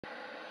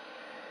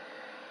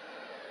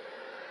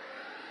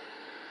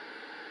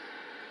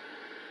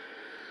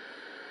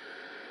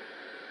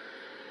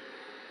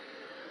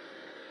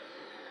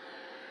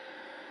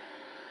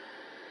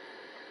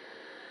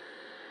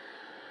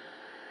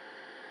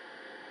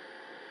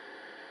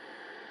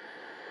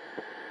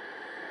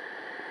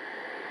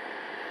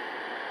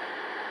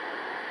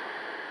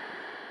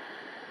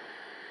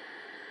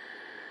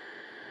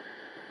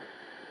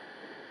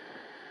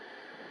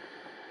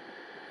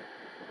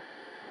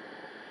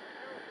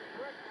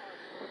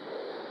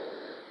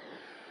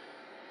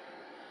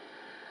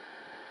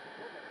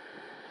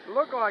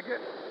Looked like it.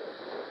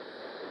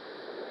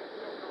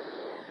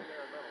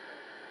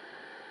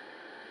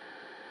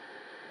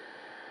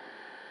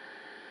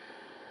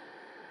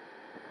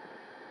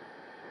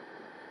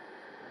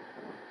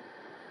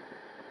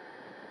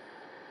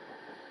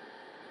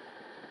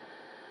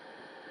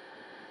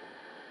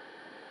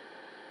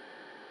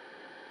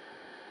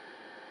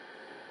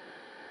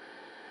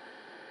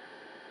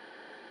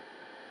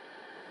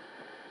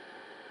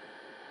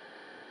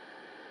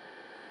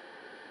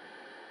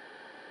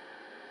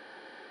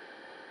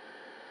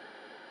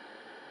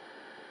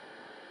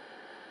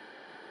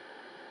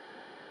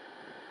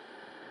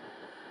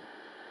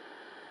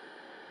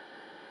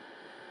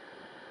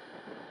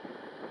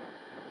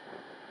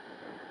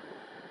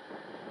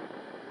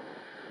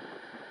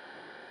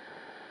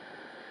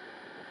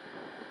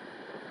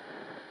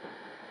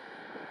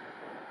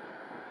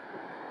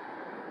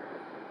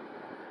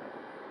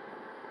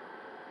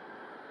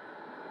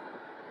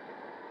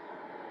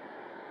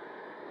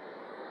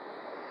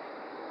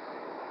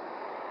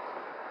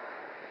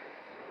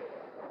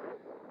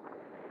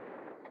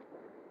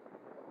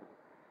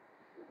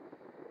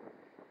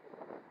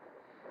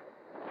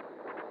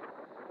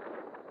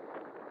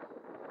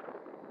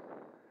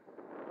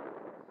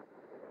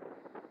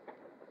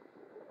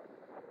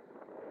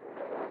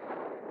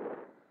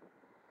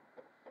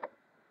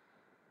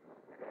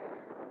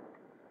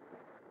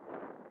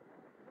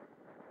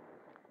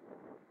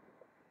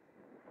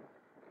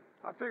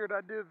 I figured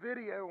I'd do a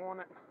video on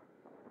it.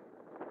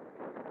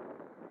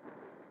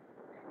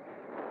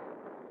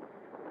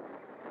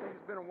 I think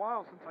it's been a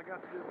while since I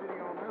got to do a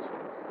video on this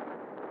one.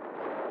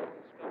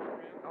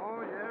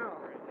 Oh yeah.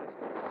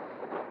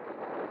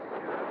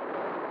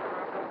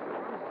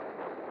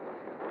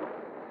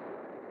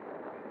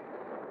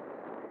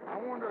 I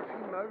wonder if he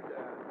mowed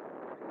that.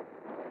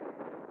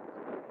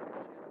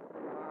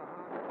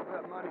 I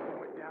bet money he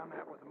went down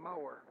that with a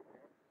mower,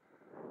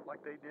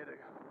 like they did a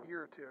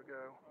year or two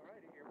ago.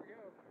 Alrighty, here we go.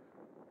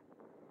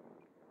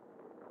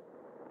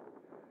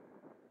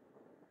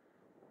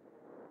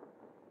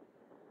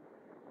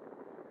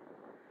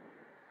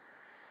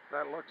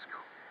 That looks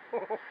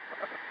cool.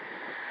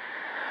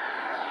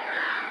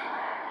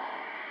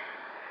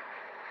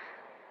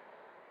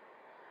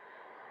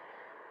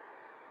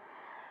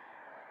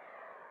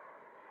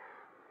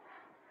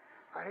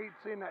 I hate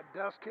seeing that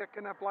dust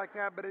kicking up like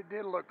that, but it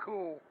did look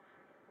cool.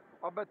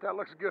 I'll bet that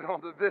looks good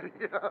on the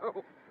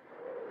video.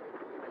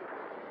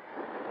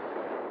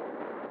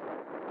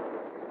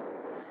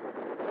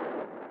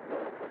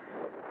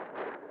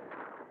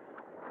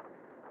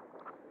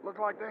 Looked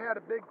like they had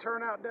a big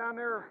turnout down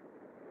there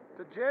at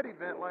the jet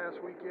event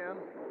last weekend.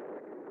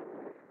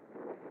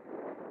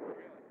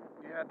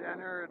 Yeah, down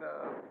there at,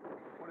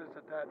 what is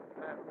it, that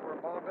where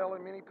Bob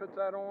Mini puts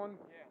that on?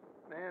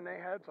 Yeah. Man, they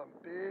had some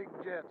big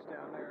jets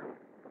down there.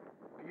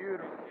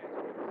 Beautiful.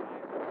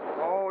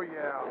 Oh,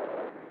 yeah.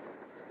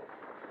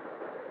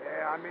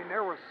 Yeah, I mean,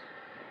 there was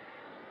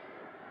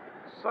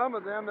some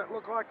of them that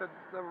looked like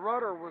the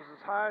rudder was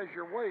as high as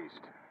your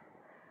waist. I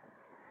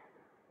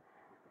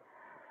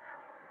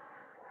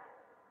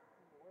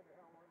wonder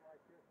how one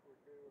like this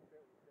would do if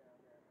it was down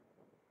there.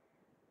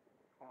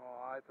 Oh,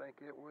 I think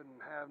it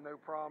wouldn't have no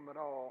problem at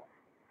all.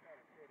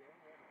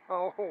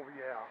 Oh,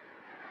 yeah.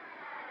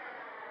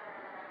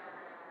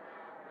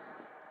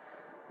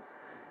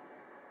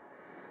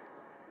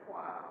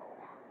 Wow.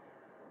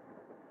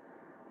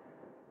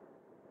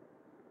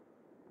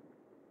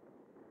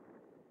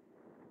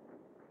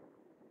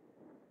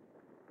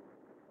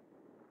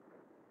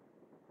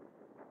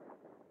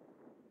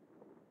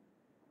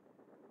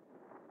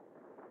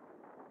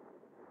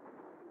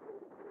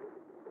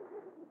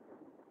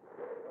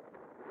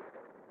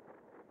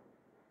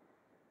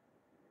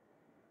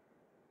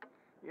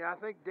 Yeah, I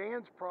think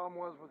Dan's problem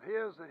was with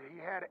his that he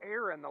had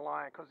air in the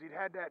line because he'd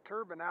had that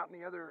turbine out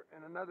in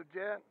another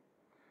jet,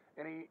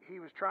 and he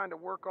was trying to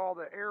work all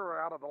the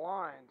air out of the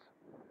lines,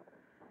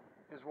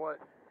 is what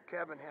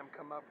Kevin him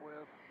come up with.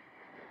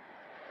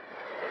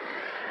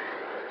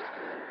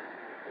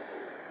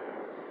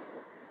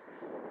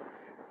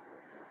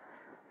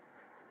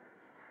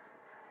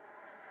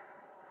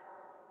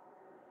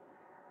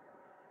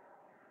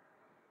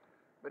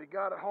 But he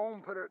got it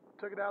home,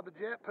 took it out of the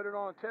jet, put it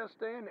on a test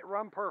stand, it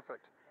run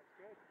perfect. That's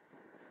good.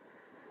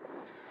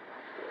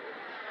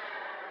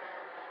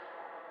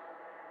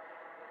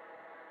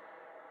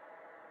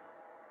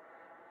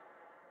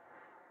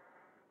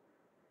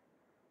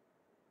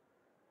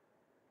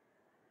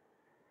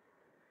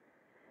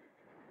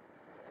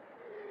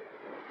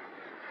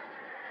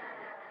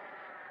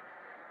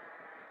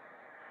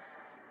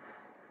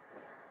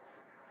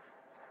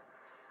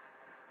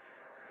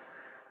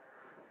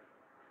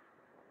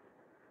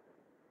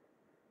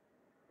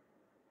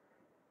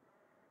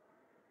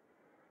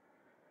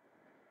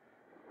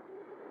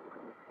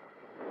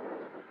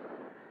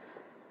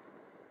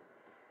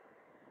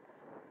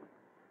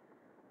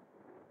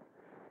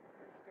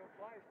 Still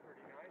flies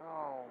pretty nice.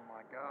 Oh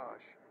my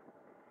gosh.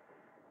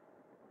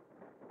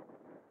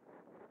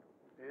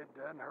 It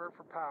doesn't hurt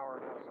for power,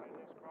 does it? In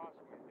this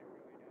crosswind, it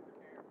really doesn't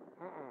care.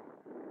 Mm-mm.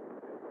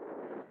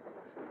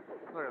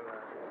 Look at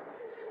that.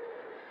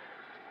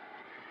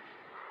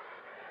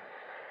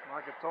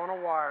 Like it's on a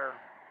wire.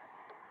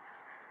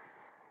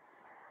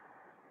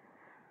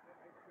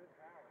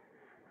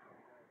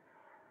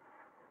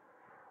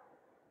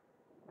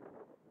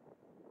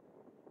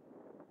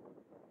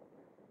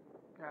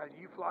 Now,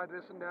 you fly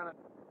this one down at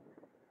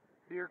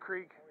Deer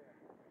Creek? Oh,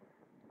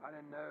 yeah. I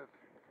didn't know if...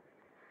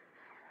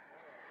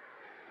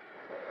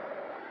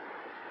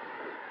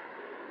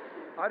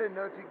 I didn't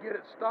know if you get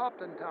it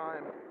stopped in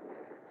time.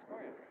 Oh,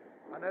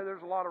 yeah. I know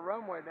there's a lot of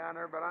runway down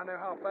there, but I know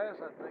how fast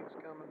that thing's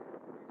coming.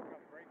 He's got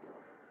brakes on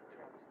it. He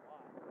jumps a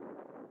lot.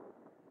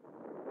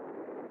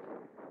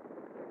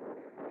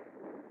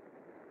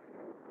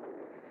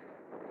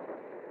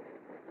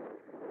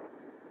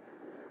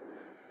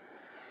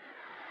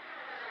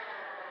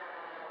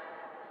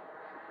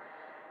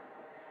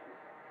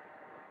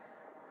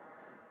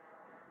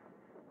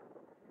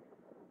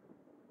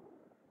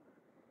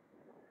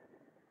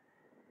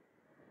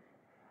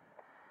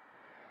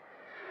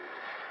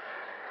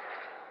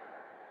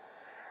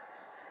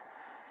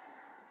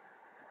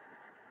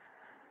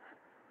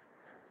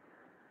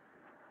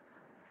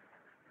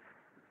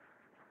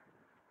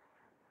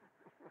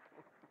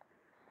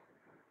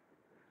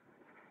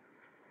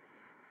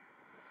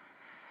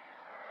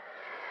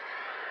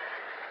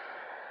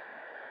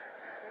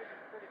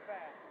 Pretty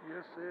fast.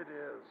 Yes, it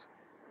is. It's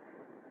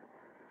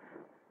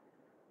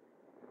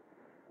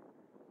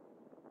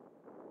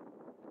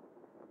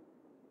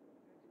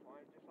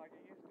flying just like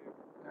it used to.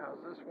 Now,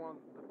 is this one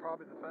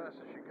probably the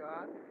fastest you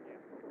got? Yeah.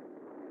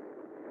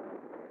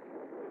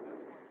 This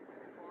one's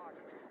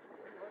clocked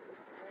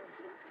 241.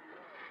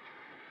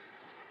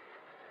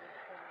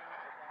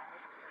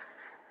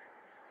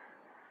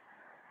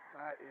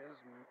 That is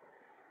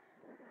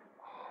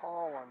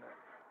hauling it.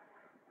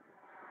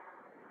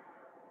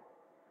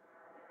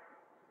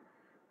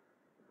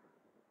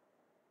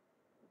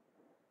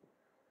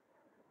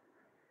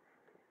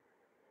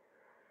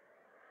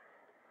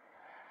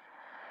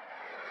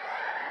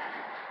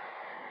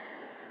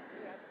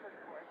 Yeah, that's pretty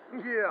quick.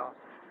 Yeah.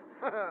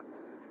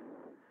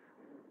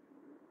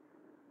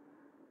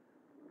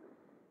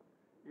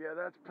 Yeah,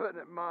 that's putting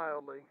it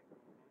mildly.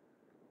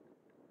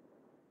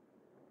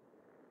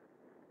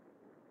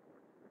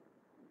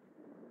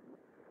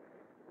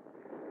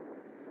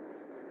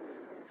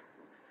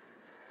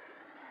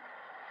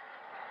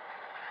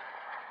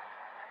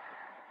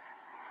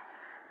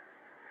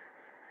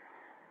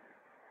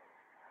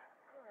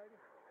 Alrighty.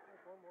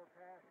 There's one more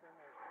pass, then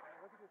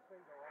look at this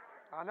thing go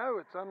up. I know,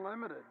 it's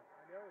unlimited. I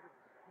know it is.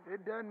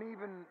 It doesn't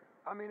even,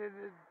 I mean, it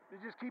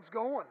just keeps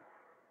going.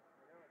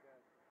 I know it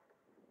does.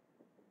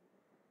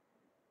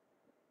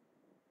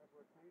 That's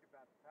what's neat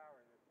about the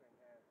power this thing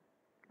has.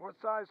 What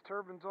size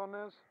turbines on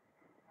this?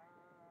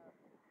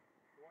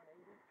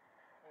 180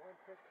 or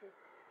 160.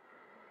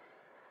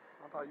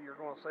 I thought you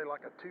were going to say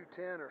like a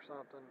 210 or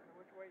something. So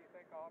which way you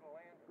think I ought to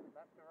land?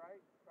 Left to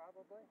right,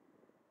 probably?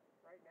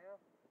 Right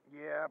now?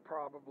 Yeah,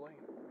 probably.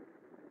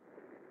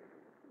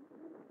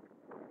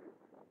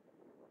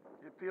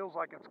 It feels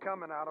like it's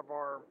coming out of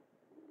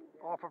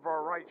off of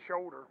our right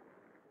shoulder.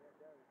 Yeah, it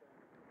does.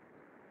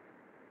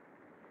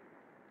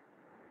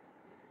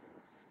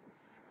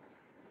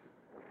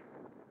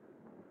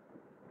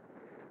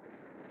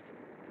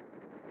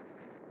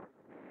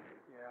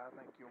 Yeah, I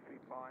think you'll be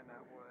fine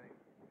that way.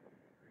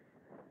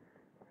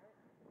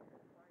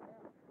 Find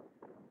out.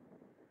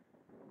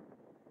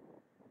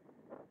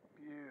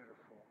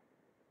 Beautiful.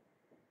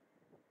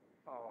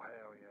 Oh,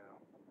 hell yeah.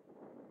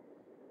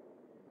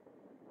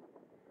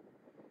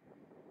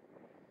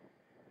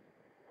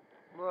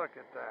 Look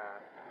at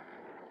that.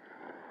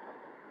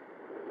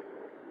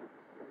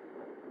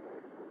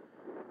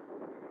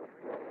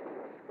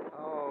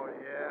 Oh,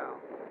 yeah.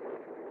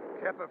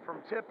 Kept it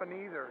from tipping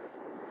either.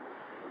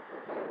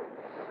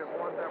 If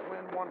that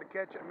wind wanted to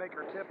catch it and make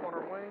her tip on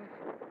her wing,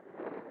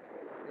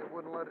 it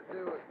wouldn't let it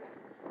do it.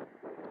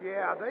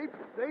 Yeah,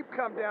 they've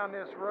come down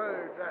this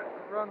road, that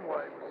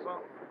runway with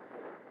something.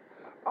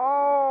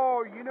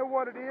 Oh, you know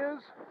what it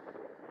is?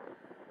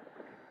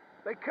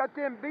 They cut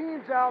them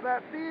beans out of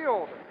that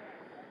field.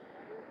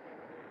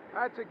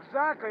 That's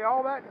exactly,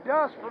 all that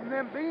dust from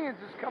them beans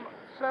is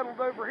settled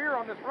over here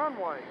on this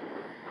runway.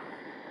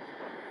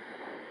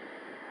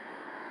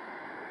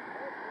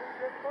 That's a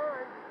good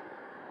find.